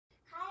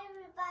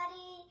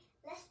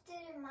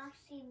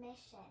Moxie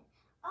mission.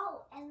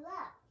 Oh, and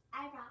look,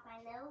 I brought my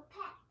little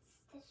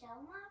pets to show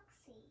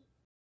Moxie.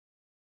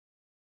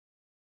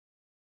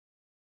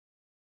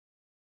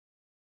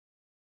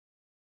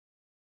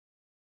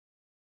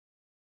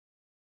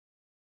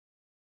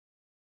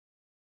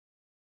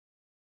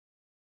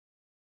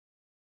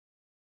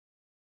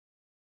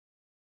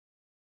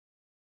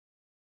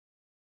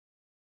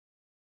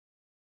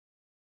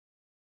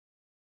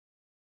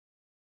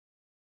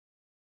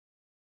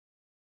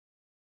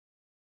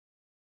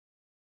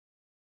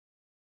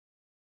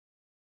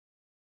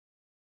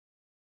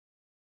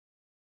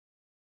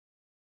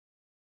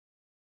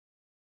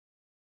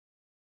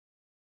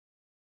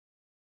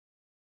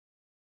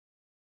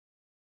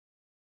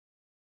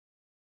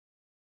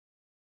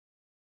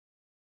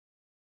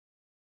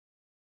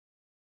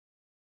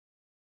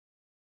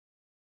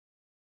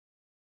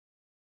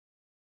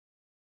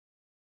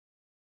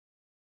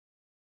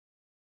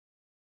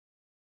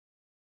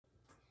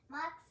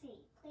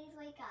 Moxie, please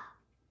wake up.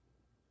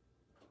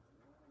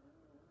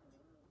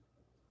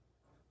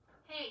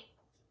 Hey,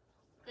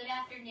 good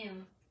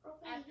afternoon. Over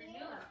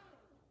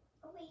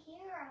here.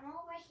 I'm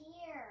over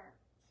here.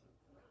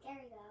 There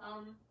we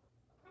go.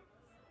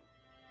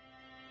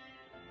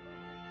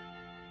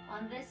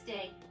 On this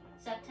day,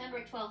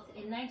 September 12th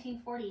in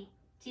 1940,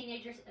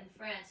 teenagers in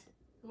France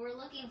who were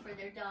looking for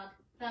their dog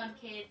found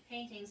cave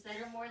paintings that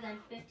are more than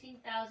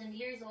 15,000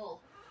 years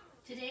old.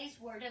 Today's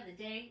word of the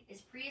day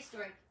is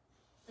prehistoric.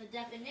 The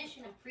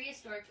definition of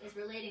prehistoric is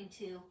relating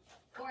to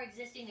or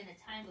existing in a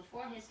time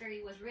before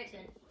history was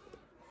written.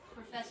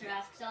 Professor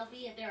asks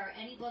Selfie if there are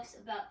any books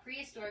about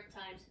prehistoric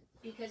times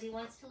because he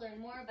wants to learn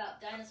more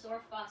about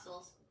dinosaur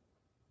fossils.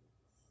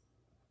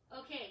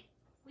 Okay,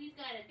 we've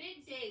got a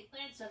big day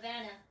planned,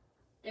 Savannah.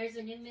 There's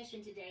a new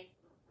mission today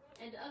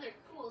and other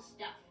cool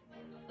stuff.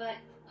 But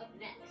up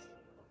next,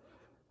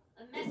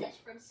 a message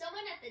from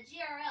someone at the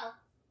GRL.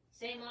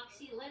 Say,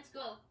 Moxie, let's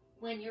go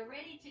when you're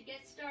ready to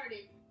get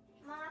started.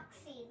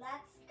 Moxie,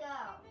 let's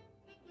go.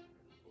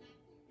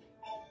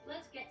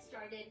 Let's get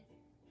started.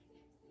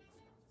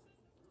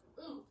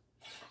 Ooh,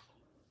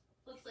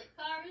 looks like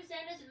Karu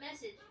sent us a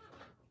message.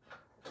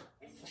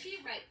 She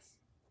writes,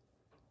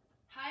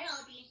 "Hi,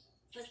 Auntie.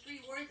 The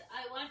 3 words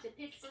I want to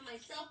pick for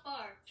myself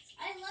are,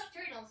 I love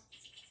turtles.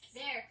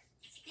 There,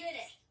 get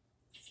it."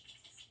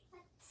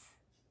 What?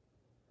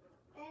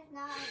 There's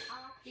not an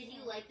option. Did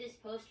you like this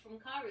post from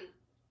Karu?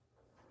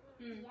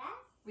 Yes?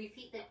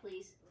 Repeat that,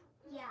 please.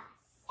 Yes.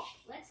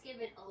 Let's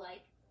give it a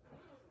like.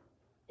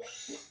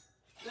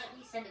 Let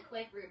me send a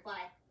quick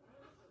reply.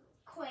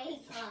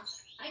 Quick.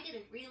 I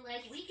didn't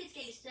realize we could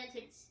say a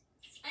sentence.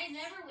 I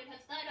never would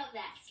have thought of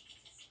that.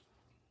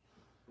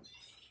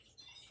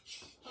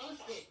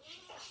 Posted.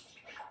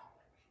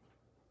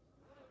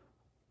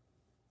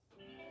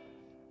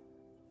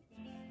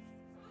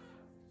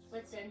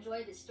 Let's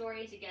enjoy the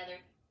story together.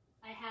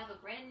 I have a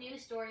brand new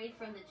story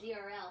from the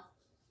GRL.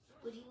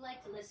 Would you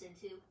like to listen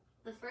to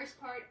the first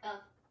part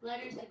of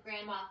Letters to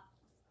Grandma?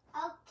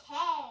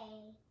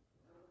 Okay.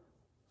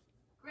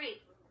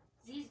 Great.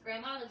 Z's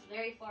grandma lives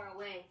very far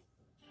away.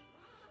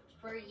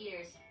 For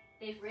years,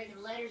 they've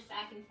written letters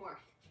back and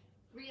forth.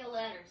 Real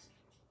letters.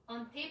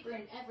 On paper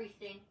and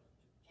everything.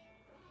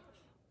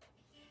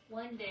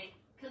 One day,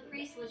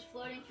 Caprice was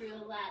floating through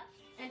the lab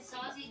and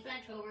saw Z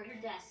bent over her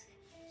desk,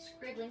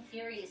 scribbling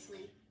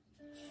furiously.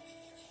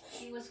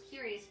 She was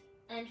curious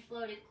and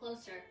floated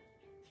closer.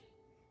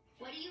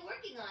 "What are you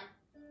working on?"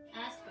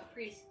 asked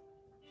Caprice.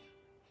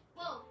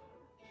 "Whoa,"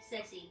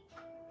 said Z.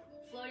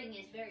 Floating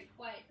is very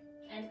quiet,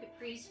 and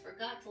Caprice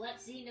forgot to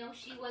let Z know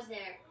she was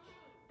there.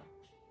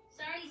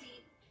 "Sorry,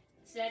 Z,"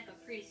 said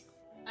Caprice.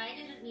 "I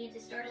didn't mean to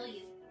startle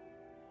you."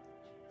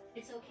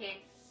 "It's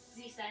okay."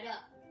 Z sat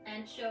up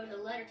and showed a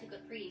letter to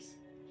Caprice.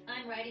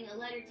 "I'm writing a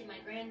letter to my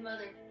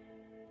grandmother."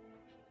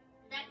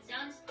 "That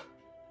sounds,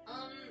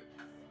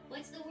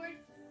 what's the word?"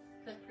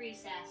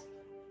 Caprice asked.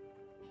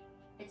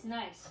 "It's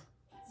nice."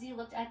 Z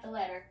looked at the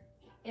letter.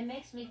 "It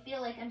makes me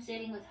feel like I'm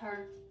sitting with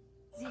her."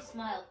 Z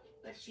smiled,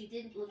 but she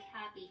didn't look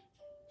happy.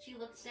 She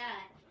looked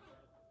sad.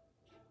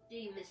 "Do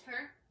you miss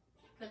her?"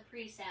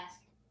 Caprice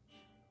asked.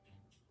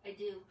 "I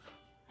do.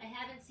 I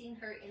haven't seen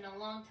her in a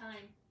long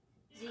time,"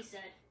 Z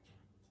said.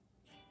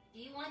 "Do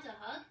you want a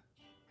hug?"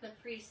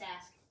 Caprice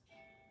asked.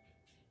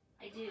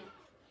 "I do,"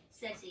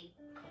 said Z.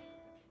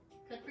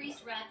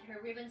 Caprice wrapped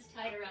her ribbons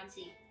tight around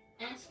Z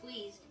and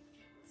squeezed.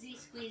 Z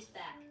squeezed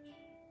back.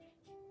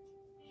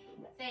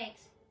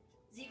 "Thanks."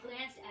 Z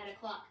glanced at a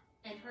clock,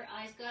 and her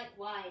eyes got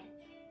wide.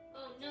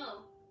 "Oh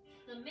no,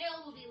 the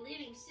mail will be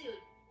leaving soon,"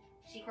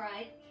 she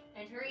cried,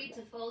 and hurried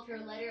to fold her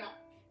letter up.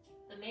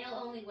 The mail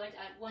only went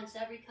out once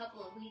every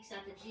couple of weeks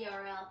at the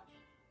GRL.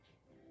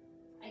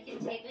 "I can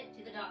tape it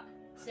to the dock,"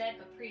 said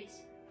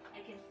Caprice.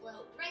 "I can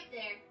float right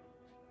there."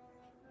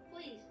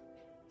 "Please,"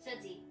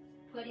 said Z,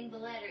 putting the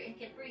letter in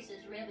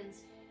Caprice's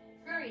ribbons.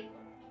 "Hurry,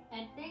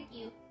 and thank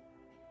you."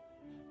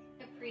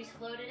 Caprice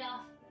floated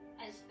off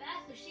as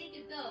fast as she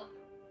could go.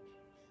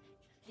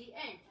 The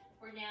end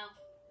for now.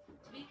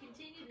 To be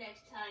continued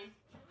next time.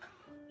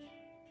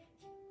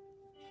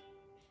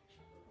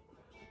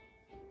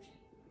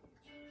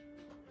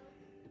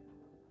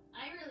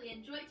 really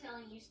enjoy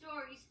telling you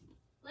stories.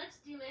 Let's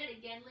do it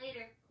again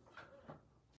later.